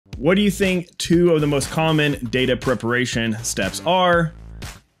what do you think 2 of the most common data preparation steps are?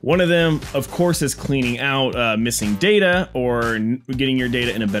 One of them, of course, is cleaning out missing data or getting your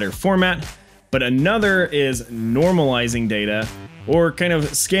data in a better format. But another is normalizing data, or kind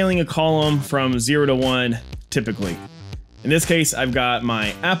of scaling a column from 0 to 1 typically. In this case, I've got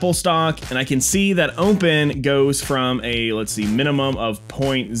my Apple stock, and I can see that open goes from a, let's see, minimum of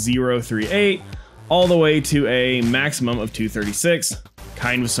 0.038 all the way to a maximum of 236,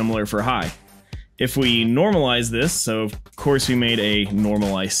 kind of similar for high. If we normalize this, so of course we made a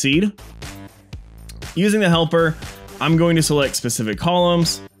normalize seed. Using the helper, I'm going to select specific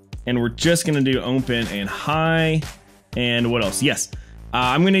columns, and we're just going to do open and high, and what else? Yes,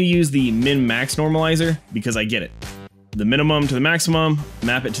 I'm going to use the min-max normalizer because I get it. The minimum to the maximum,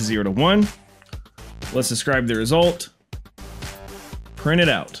 map it to 0 to 1. Let's describe the result. Print it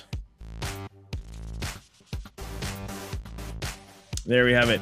out. There we have it.